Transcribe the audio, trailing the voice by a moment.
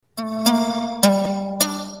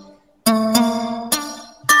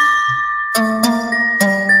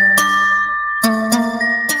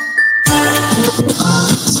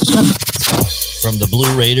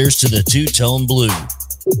Blue Raiders to the two-tone blue,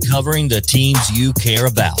 covering the teams you care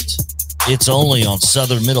about. It's only on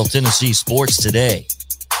Southern Middle Tennessee Sports Today.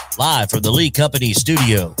 Live from the Lee Company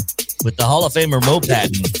studio with the Hall of Famer Mo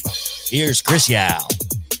Patton, here's Chris Yao.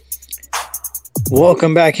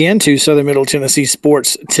 Welcome back into Southern Middle Tennessee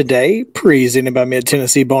Sports Today, presented by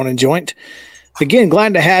Mid-Tennessee Bone and Joint. Again,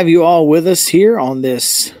 glad to have you all with us here on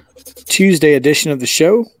this Tuesday edition of the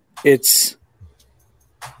show. It's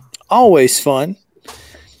always fun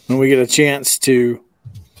when we get a chance to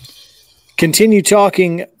continue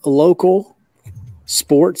talking local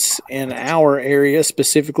sports in our area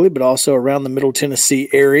specifically, but also around the Middle Tennessee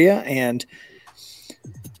area. And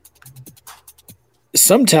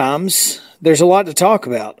sometimes there's a lot to talk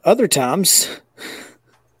about. Other times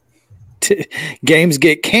games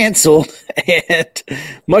get canceled and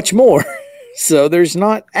much more. So there's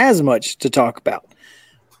not as much to talk about.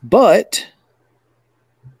 But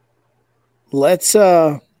let's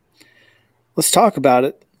talk about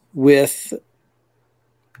it with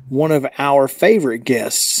one of our favorite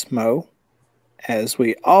guests, Mo, as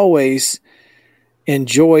we always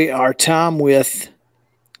enjoy our time with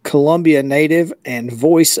Columbia native and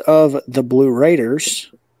voice of the Blue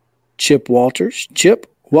Raiders, Chip Walters. Chip,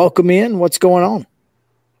 welcome in. What's going on?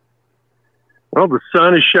 Well, the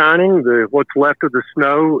sun is shining. What's left of the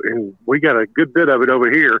snow, and we got a good bit of it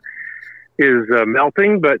over here, is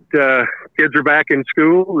melting. But kids are back in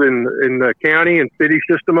school in the county and city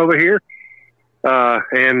system over here,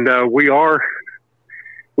 and we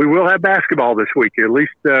will have basketball this week. At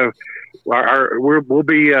least we have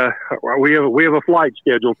a flight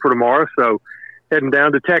scheduled for tomorrow, so heading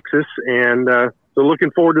down to Texas, and so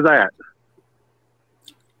looking forward to that.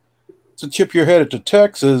 So, Chip, you're headed to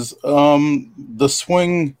Texas.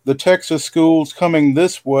 The Texas schools coming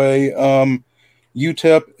this way,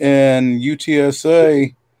 UTEP and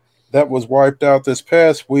UTSA, that was wiped out this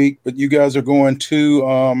past week, but you guys are going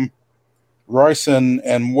to Rice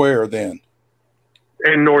and where then?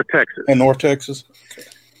 In North Texas. In North Texas?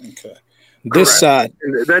 Okay. This side.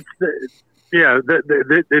 That's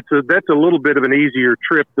a little bit of an easier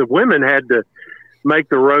trip. The women had to make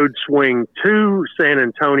the road swing to San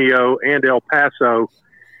Antonio and El Paso.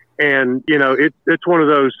 And, it's one of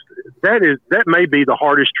those, that may be the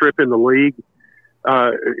hardest trip in the league,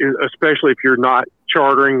 especially if you're not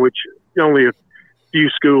chartering, which only a few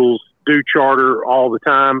schools do charter all the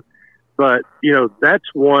time. But, that's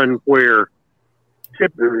one where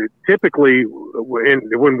typically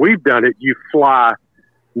when we've done it, you fly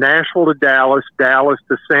Nashville to Dallas, Dallas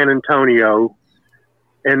to San Antonio,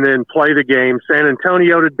 and then play the game, San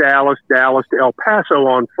Antonio to Dallas, Dallas to El Paso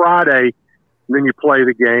on Friday. And then you play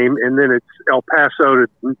the game, and then it's El Paso to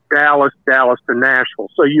Dallas, Dallas to Nashville.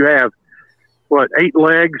 So you have, 8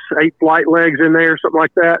 flight legs in there, something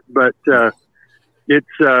like that. But it's,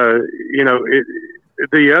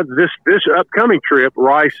 this upcoming trip,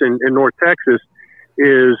 Rice in North Texas,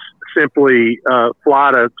 is simply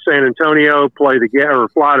fly to San Antonio, fly to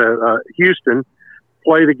Houston,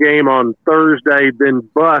 play the game on Thursday, then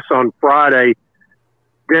bus on Friday,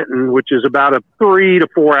 Denton, which is about a 3 to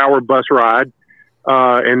 4 hour bus ride,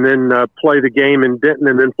 and then play the game in Denton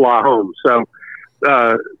and then fly home. So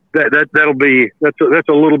that's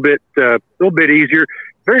a little bit easier.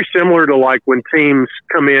 Very similar to like when teams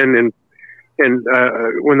come in and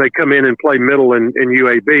when they come in and play Middle and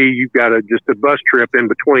UAB, you've got just a bus trip in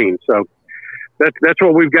between. So that's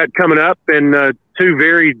what we've got coming up, and two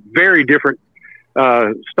very, very different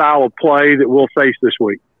style of play that we'll face this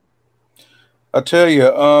week. I tell you,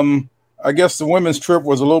 I guess the women's trip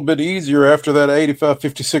was a little bit easier after that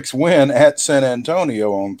 85-56 win at San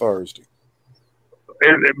Antonio on Thursday.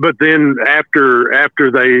 But then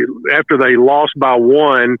after they lost by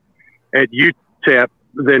 1 at UTEP,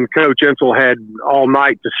 then Coach Insel had all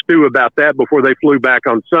night to stew about that before they flew back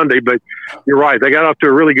on Sunday. But you're right; they got off to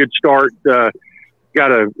a really good start.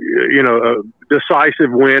 Got a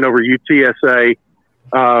decisive win over UTSA,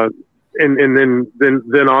 and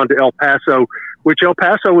then on to El Paso, which El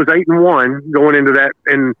Paso was 8-1 going into that,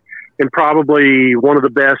 and probably one of the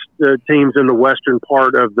best teams in the western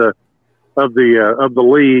part of the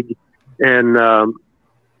league. And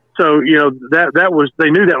so that was, they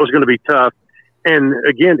knew that was going to be tough. And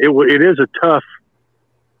again, it is a tough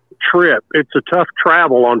trip. It's a tough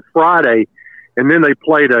travel on Friday, and then they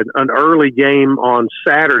played an early game on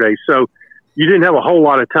Saturday. So you didn't have a whole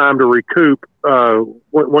lot of time to recoup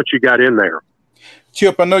once you got in there.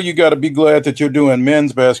 Chip, I know you got to be glad that you're doing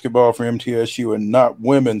men's basketball for MTSU and not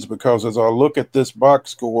women's, because as I look at this box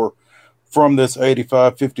score from this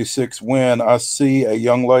 85-56 win, I see a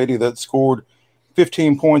young lady that scored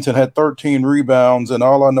 15 points and had 13 rebounds. And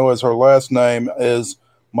all I know is her last name is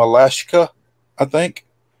Malashka, I think.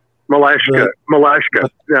 Malashka,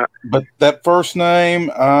 yeah. But that first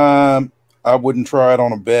name, I wouldn't try it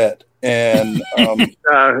on a bet. And I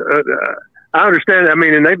understand. I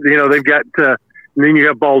mean, and they've got. And then you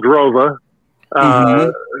have Baldrova,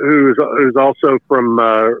 who's also from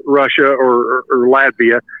Russia or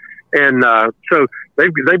Latvia, and so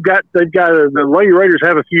they've got the Lady Raiders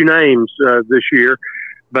have a few names this year,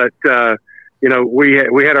 but we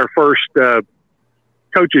had our first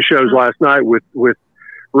coaches shows last night with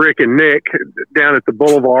Rick and Nick down at the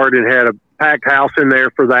Boulevard and had a packed house in there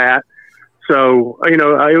for that. So, it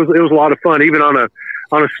was a lot of fun. Even on a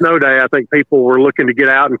snow day, I think people were looking to get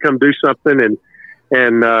out and come do something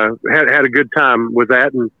and had a good time with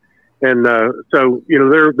that. And so,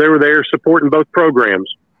 they were there supporting both programs.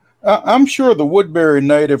 I'm sure the Woodbury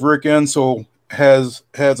native Rick Ensel has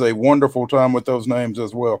a wonderful time with those names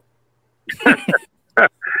as well.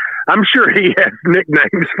 I'm sure he has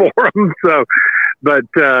nicknames for them. So, but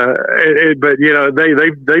they've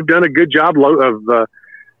done a good job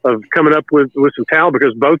of coming up with some talent,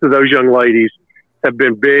 because both of those young ladies have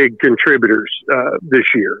been big contributors this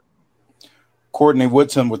year. Courtney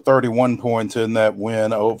Whitson with 31 points in that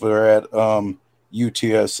win over at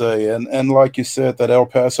UTSA, and like you said, that El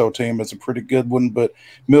Paso team is a pretty good one, but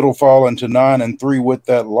Middle falling to 9-3 with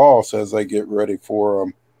that loss as they get ready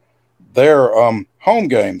for their home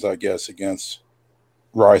games, I guess, against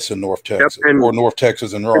Rice and North Texas, or North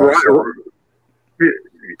Texas and Rice.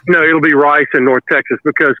 No, it'll be Rice and North Texas,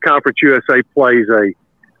 because Conference USA plays a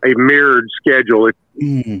mirrored schedule.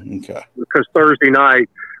 Okay. Because Thursday night,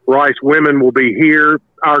 Rice women will be here,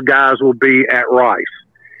 our guys will be at Rice,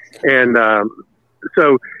 and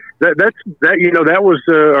so that'll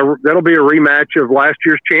be a rematch of last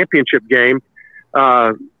year's championship game.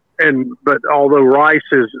 But although Rice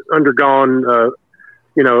has undergone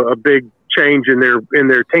a big change in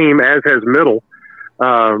their team, as has Middle,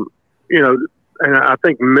 and I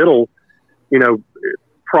think Middle,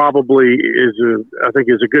 probably is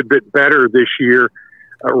a good bit better this year.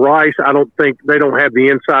 Rice, I don't think they don't have the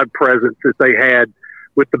inside presence that they had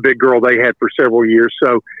with the big girl they had for several years.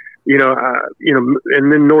 So,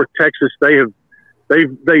 and then North Texas, they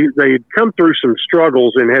come through some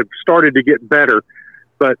struggles and have started to get better.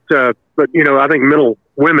 But I think Middle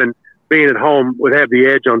women being at home would have the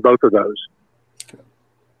edge on both of those.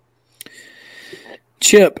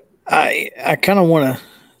 Chip, I kind of want to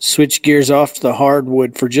switch gears off to the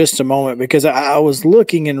hardwood for just a moment, because I was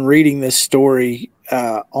looking and reading this story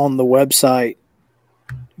on the website,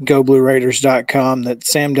 GoBlueRaiders.com, that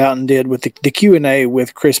Sam Doughton did with the Q&A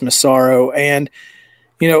with Chris Massaro. And,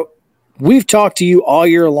 we've talked to you all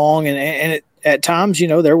year long, and at times,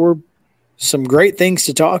 there were some great things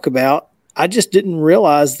to talk about. I just didn't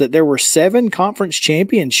realize that there were 7 conference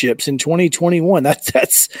championships in 2021.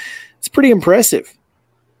 That's pretty impressive.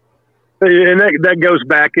 And that goes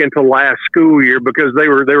back into last school year, because they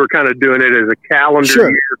were kind of doing it as a calendar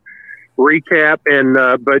year recap. And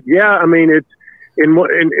but yeah, I mean, it's and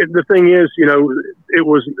the thing is, it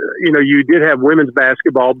was you did have women's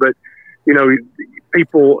basketball, but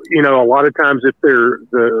people a lot of times, if they're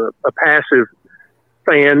a passive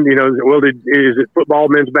fan, is it football,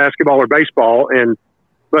 men's basketball, or baseball?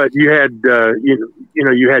 But you had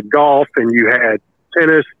you had golf, and you had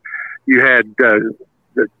tennis, you had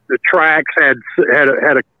the tracks had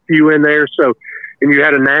a few in there. So, and you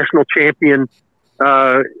had a national champion in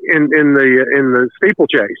the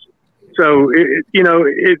steeplechase. So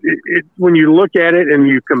when you look at it and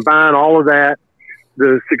you combine all of that,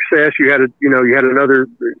 the success you had another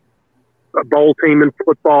bowl team in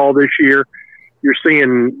football this year. You're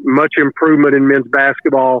seeing much improvement in men's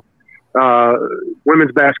basketball,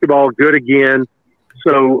 women's basketball good again.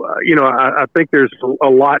 So I think there's a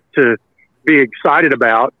lot to be excited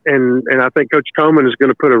about, and I think Coach Coleman is going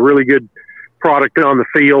to put a really good product on the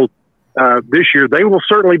field this year. They will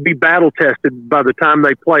certainly be battle tested by the time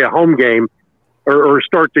they play a home game or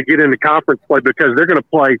start to get into conference play, because they're going to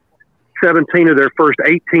play 17 of their first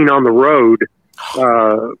 18 on the road,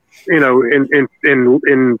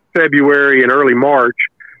 in February and early March,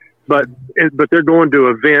 but they're going to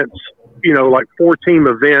events, like 4-team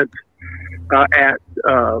events at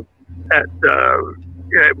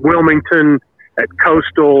Wilmington, at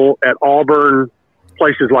Coastal, at Auburn,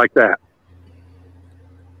 places like that.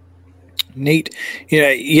 Neat.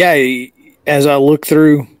 Yeah. As I look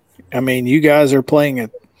through, I mean, you guys are playing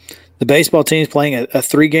the baseball team's playing a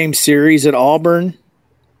 3-game series at Auburn.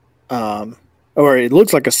 or it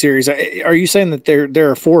looks like a series. Are you saying that there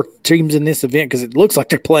are 4 teams in this event? Because it looks like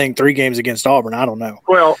they're playing 3 games against Auburn. I don't know.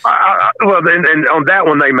 Well, and on that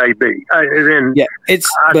one they may be.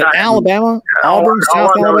 Alabama, Auburn,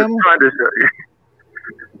 South Alabama.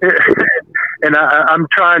 And I'm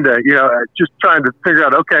trying to, just trying to figure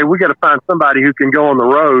out, okay, we got to find somebody who can go on the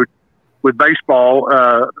road with baseball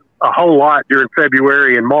a whole lot during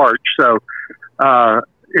February and March. So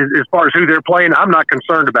as far as who they're playing, I'm not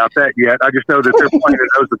concerned about that yet. I just know that they're playing in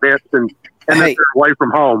those events and that they're away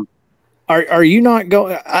from home. Are you not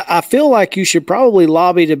going? I feel like you should probably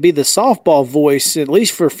lobby to be the softball voice, at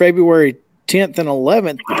least for February 10th and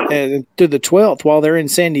 11th to the 12th while they're in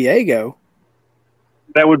San Diego.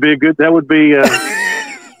 That would be a good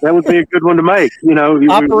one to make.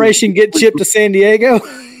 Operation Get Chip to San Diego.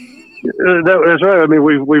 That's right. I mean,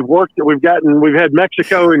 we've had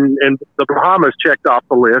Mexico and the Bahamas checked off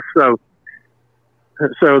the list.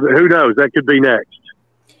 So who knows? That could be next.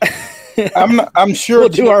 I'm sure we'll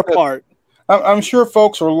do our part. I'm sure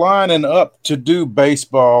folks are lining up to do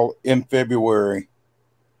baseball in February.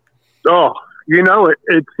 Oh,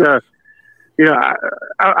 it's.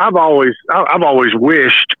 I've always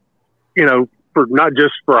wished, for not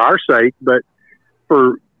just for our sake, but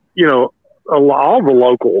for all the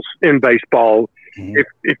locals in baseball,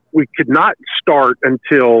 if we could not start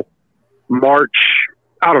until March,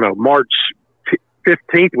 I don't know, March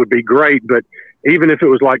 15th would be great, but even if it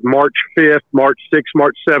was like March 5th, March 6th,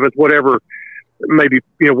 March 7th, whatever, maybe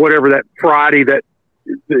whatever that Friday that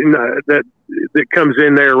comes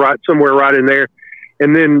in there, right somewhere right in there.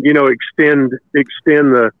 And then, extend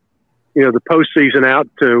the, the postseason out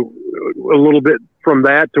to a little bit from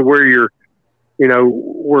that to where you're,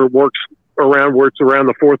 where it's around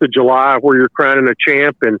the 4th of July, where you're crowning a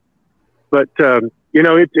champ. But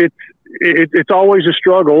it's always a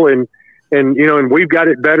struggle, and we've got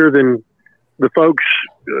it better than the folks,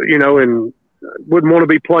 and wouldn't want to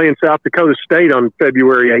be playing South Dakota State on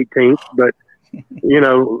February 18th. But,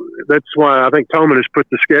 that's why I think Toman has put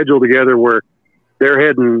the schedule together where they're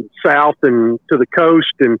heading south and to the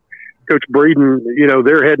coast, and Coach Breeden,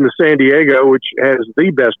 they're heading to San Diego, which has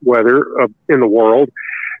the best weather in the world,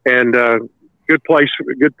 and good place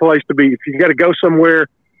to be. If you got to go somewhere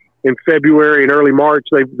in February and early March,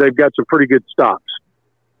 they've got some pretty good stops.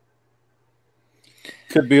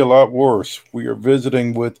 Could be a lot worse. We are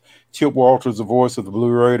visiting with Chip Walters, the voice of the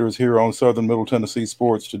Blue Raiders, here on Southern Middle Tennessee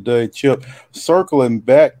Sports Today. Chip, circling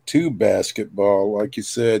back to basketball, like you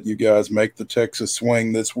said, you guys make the Texas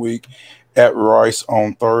swing this week at Rice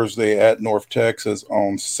on Thursday, at North Texas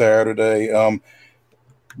on Saturday.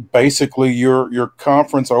 Basically, your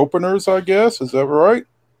conference openers, I guess. Is that right?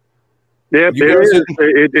 Yeah,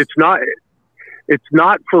 It's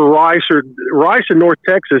not for Rice and North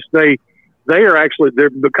Texas. They are actually there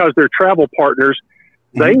because they're travel partners.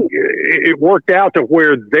 It worked out to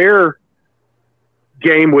where their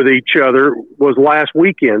game with each other was last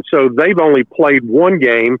weekend. So they've only played one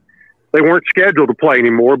game. They weren't scheduled to play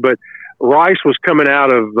anymore, but Rice was coming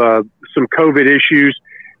out of some COVID issues,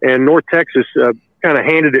 and North Texas kind of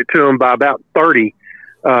handed it to them by about 30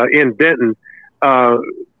 in Benton.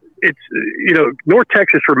 It's North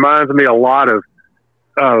Texas reminds me a lot of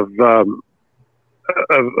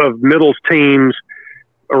Middle's teams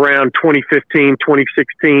around 2015,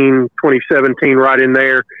 2016, 2017, right in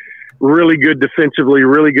there. Really good defensively,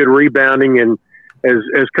 really good rebounding, and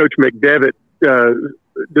as Coach McDevitt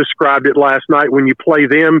described it last night, when you play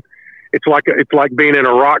them, it's like being in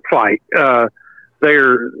a rock fight. They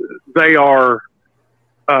are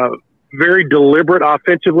very deliberate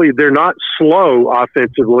offensively. They're not slow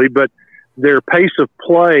offensively, but their pace of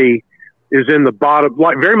play is in the bottom,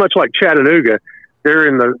 very much like Chattanooga. They're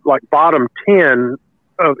in the bottom 10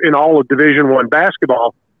 in all of Division I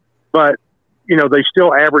basketball, but they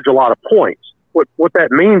still average a lot of points. What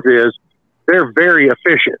that means is they're very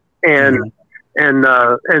efficient, and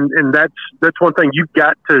that's one thing you've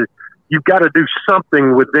got to do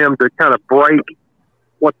something with them to kind of break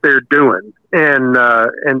what they're doing and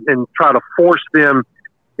try to force them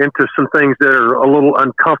into some things that are a little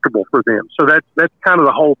uncomfortable for them. So that's kind of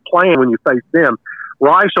the whole plan when you face them.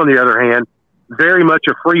 Rice, on the other hand, very much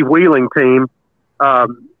a freewheeling team.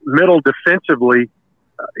 Middle defensively,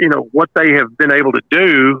 what they have been able to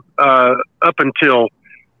do up until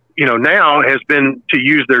now has been to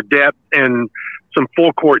use their depth and some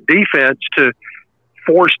full court defense to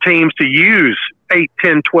force teams to use 8,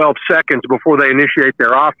 10, 12 seconds before they initiate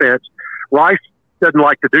their offense. Rice doesn't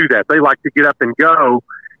like to do that. They like to get up and go,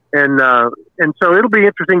 and so it'll be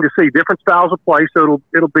interesting to see different styles of play. So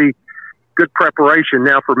it'll be good preparation.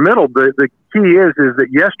 Now for Middle, the key is that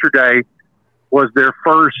yesterday was their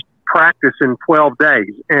first practice in 12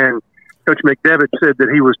 days. And Coach McDevitt said that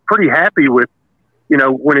he was pretty happy with,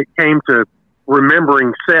 when it came to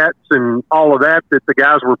remembering sets and all of that the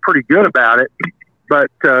guys were pretty good about it. But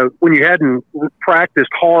when you hadn't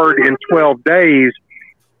practiced hard in 12 days,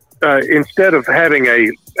 instead of having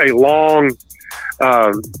a long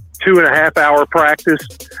 2.5 hour practice,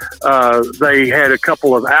 they had a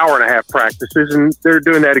couple of 1.5 practices, and they're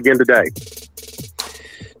doing that again today.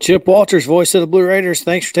 Chip Walters, voice of the Blue Raiders,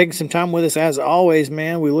 thanks for taking some time with us as always,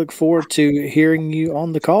 man. We look forward to hearing you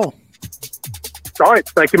on the call. All right.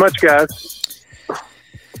 Thank you much, guys.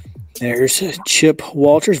 There's Chip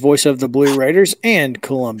Walters, voice of the Blue Raiders and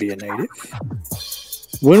Columbia native.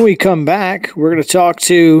 When we come back, we're going to talk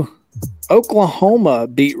to Oklahoma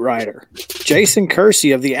beat writer Jason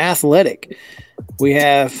Kersey of The Athletic. We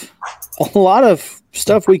have a lot of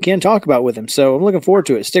stuff we can talk about with him, so I'm looking forward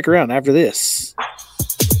to it. Stick around after this.